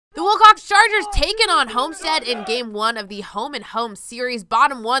Chargers taking on Homestead in game 1 of the home and home series.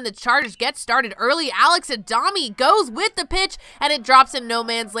 Bottom 1, the Chargers get started early. Alex ADAME goes with the pitch and it drops in no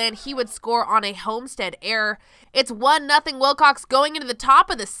man's land. He would score on a Homestead error. It's 1-0 Wilcox going into the top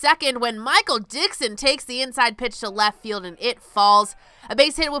of the second when Michael Dixon takes the inside pitch to left field and it falls. A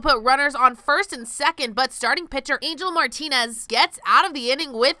base hit will put runners on first and second, but starting pitcher Angel Martinez gets out of the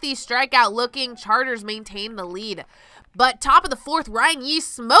inning with the strikeout looking. Chargers maintain the lead. But top of the fourth, Ryan Yee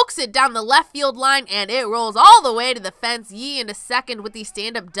smokes it down the left field line and it rolls all the way to the fence. Yee into second with the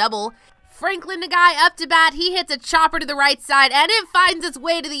stand-up double. Franklin Ngai up to bat, he hits a chopper to the right side and it finds its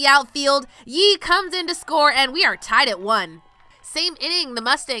way to the outfield. Yee comes in to score and we are tied at 1. Same inning, the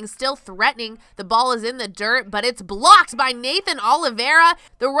Mustangs still threatening. The ball is in the dirt, but it's blocked by Nathan Oliveira.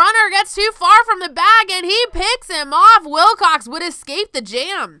 The runner gets too far from the bag and he picks him off. Wilcox would escape the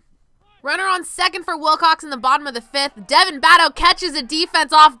jam. Runner on second for Wilcox in the bottom of the 5th. Devin Batto catches a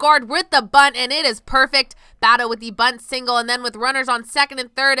defense off guard with the bunt, and it is perfect. Batto with the bunt single, and then with runners on second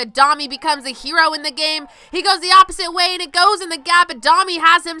and third, ADAME becomes a hero in the game. He goes the opposite way, and it goes in the gap. ADAME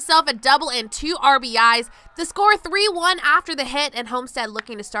has himself a double and 2 RBIs. The score 3-1 after the hit, and Homestead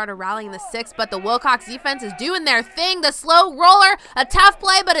looking to start a rally in the 6th, but the Wilcox defense is doing their thing. The slow roller, a tough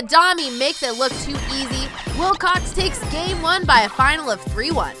play, but ADAME makes it look too easy. Wilcox takes game 1 by a final of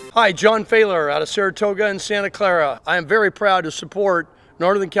 3-1. Hi, John Failer out of Saratoga and Santa Clara. I am very proud to support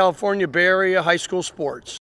Northern California Bay Area high school sports.